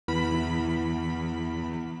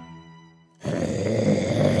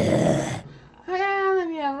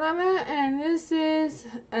Mama, and this is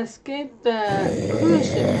Escape the Cruise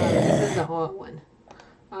Ship. This is the hard one.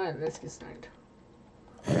 Alright, let's get started.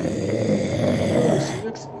 Oh, she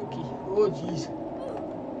looks spooky. Oh, jeez.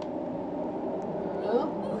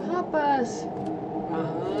 Oh, help us.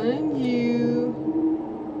 Behind you.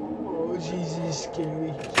 Oh, Jesus,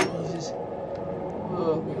 scary. Jesus.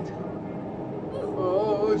 Oh, wait.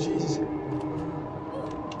 Oh, Jesus.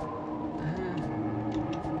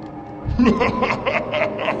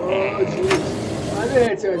 Oh, jeez. My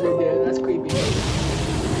head starts right there. That's creepy. Yes.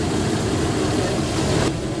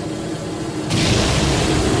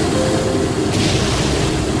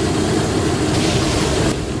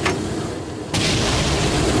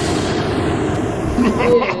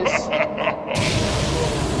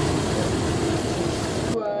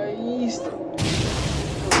 Christ. Oh,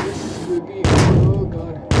 this is spooky. Oh,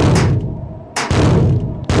 God.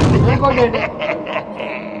 I'm going there.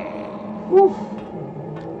 Whew.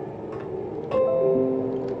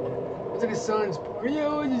 It's like a son's party.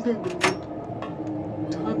 Oh, just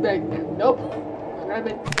turn back now. Nope. Grab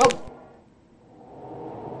it. Nope.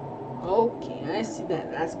 Okay, I see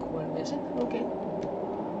that. That's cool mission. Okay.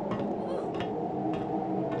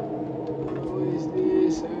 What is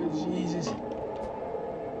this? Oh, Jesus.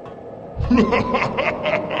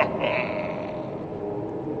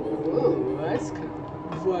 Oh, that's kind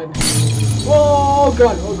of fun. Oh,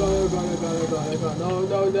 God. Oh, God. Oh, God. Oh, God. Oh, God. Oh, God. No,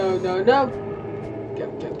 no, no, no, no.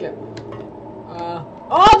 Get.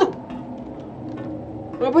 Oh, the...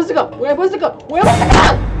 Where am I supposed to go? Where am I supposed to go? Where am I supposed to go?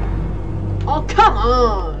 Oh, come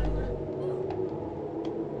on.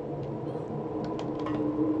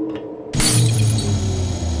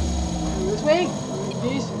 This way?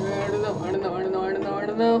 This? I don't know. I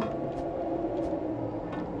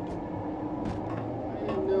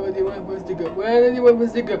have no idea where I'm supposed to go. Where am I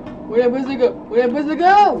supposed to go?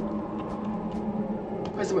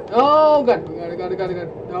 Where's the way? Oh, God. God.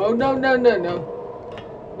 No.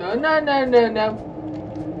 No.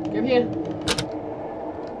 Come here.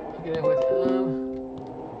 Okay, now what?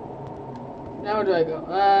 Now where do I go? No.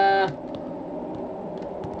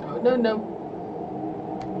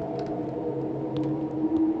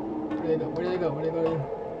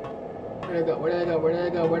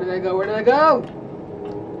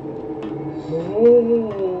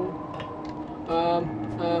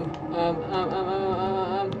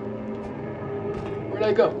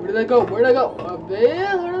 Where did I go? Where did I go? Up there?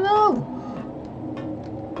 I don't know.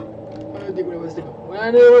 I don't think where I was to go. Where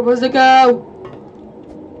am I supposed to go?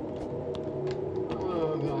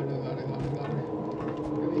 Oh, God.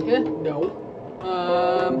 Over here? No.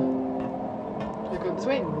 Should I go this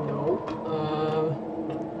way? No.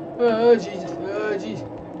 Oh, Jesus. Oh, jeez.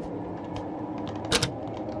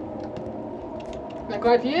 Can I go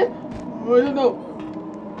out here? Oh, I don't know.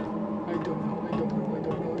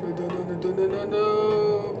 No.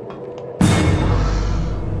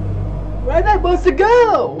 Where am I supposed to go?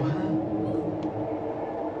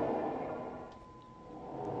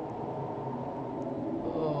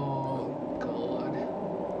 Oh, God.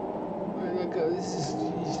 Where did I go? This is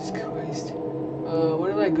Jesus Christ.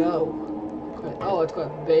 Where did I go? Oh, it's got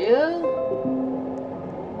there?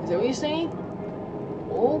 Is that what you're saying?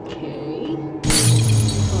 Okay.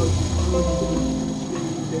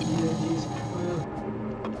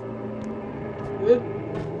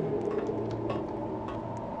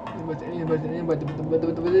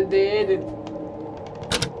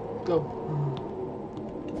 Go.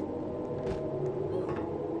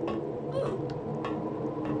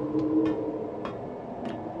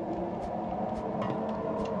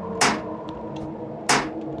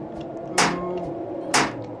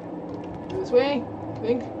 This way, I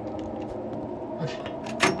think. Okay.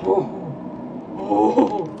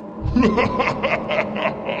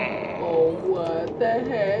 Oh, what the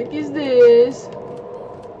heck is this?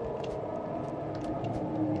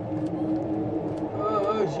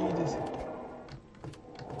 Oh, Jesus.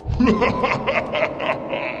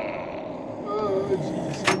 Oh,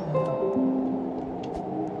 Jesus.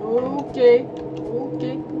 Okay.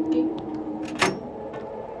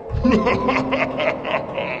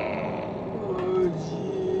 Oh,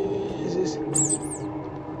 Jesus.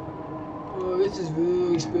 Oh, this is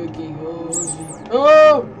really spooky. Oh, geez.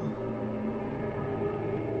 Oh!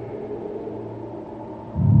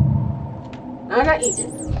 I got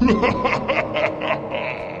eaten.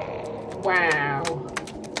 Wow.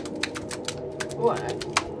 What?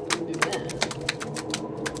 Do that.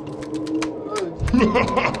 Oh,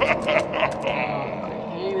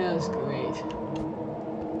 okay, that's great.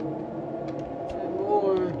 And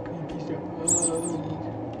more creepy stuff.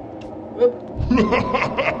 Whoop.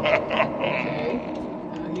 Okay.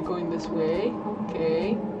 Now he's going this way.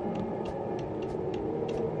 Okay.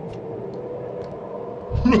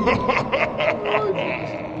 Oh,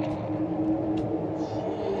 Jesus.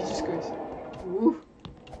 Jesus Christ. Ooh.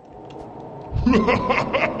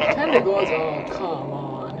 Tentacles? Oh, come on.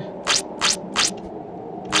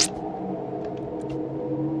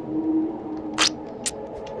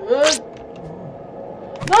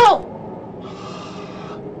 No!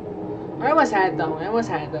 I almost had it though.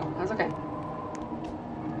 That's okay.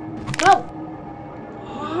 No!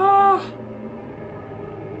 Ah!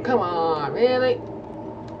 Come on, really?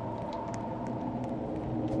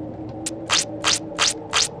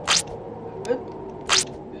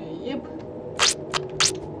 Yep.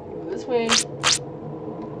 This way.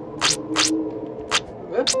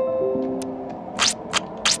 Whoop.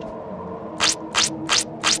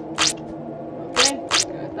 Okay,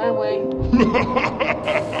 got it that way.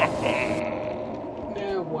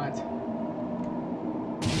 Now what?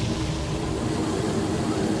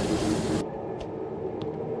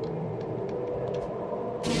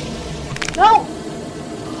 No!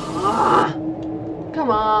 Ah! Come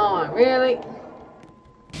on, really?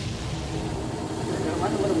 I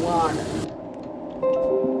want a little water.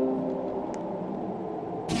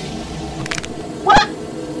 What?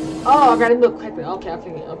 Oh, I gotta move quickly. Okay,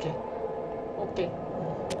 okay.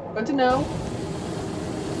 Good to know.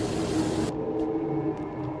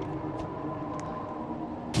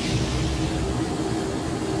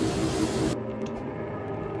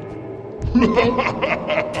 Okay.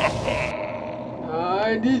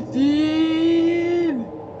 I did it.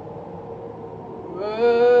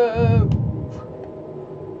 Whoa.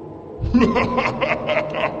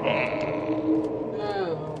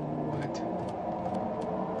 Now what?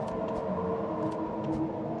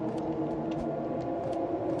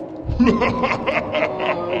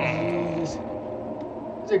 Oh, jeez.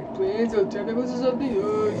 It's like plants or tentacles or something?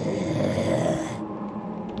 Oh, jeez.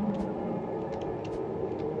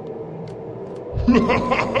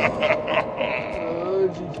 Oh,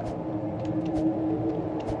 jeez.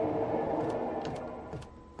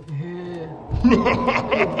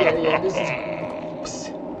 Yeah, this is gross.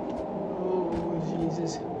 Oh,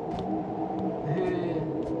 Jesus.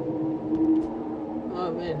 Oh,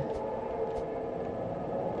 man.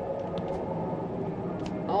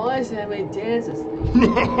 All I said, my dance is asleep.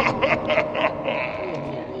 Yeah.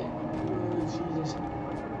 Oh, Jesus.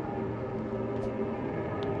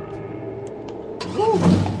 Woo!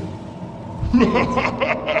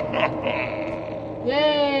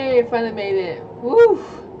 Yay! Finally made it. Woo!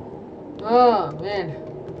 Oh, man.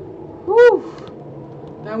 Woo!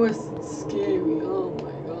 That was scary. Oh,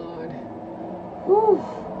 my God. Woo!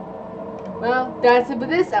 Well, that's it for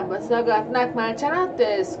this episode. Go like my channel,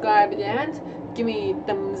 subscribe and give me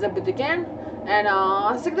thumbs up if you can, and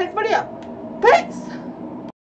see you next video. Peace!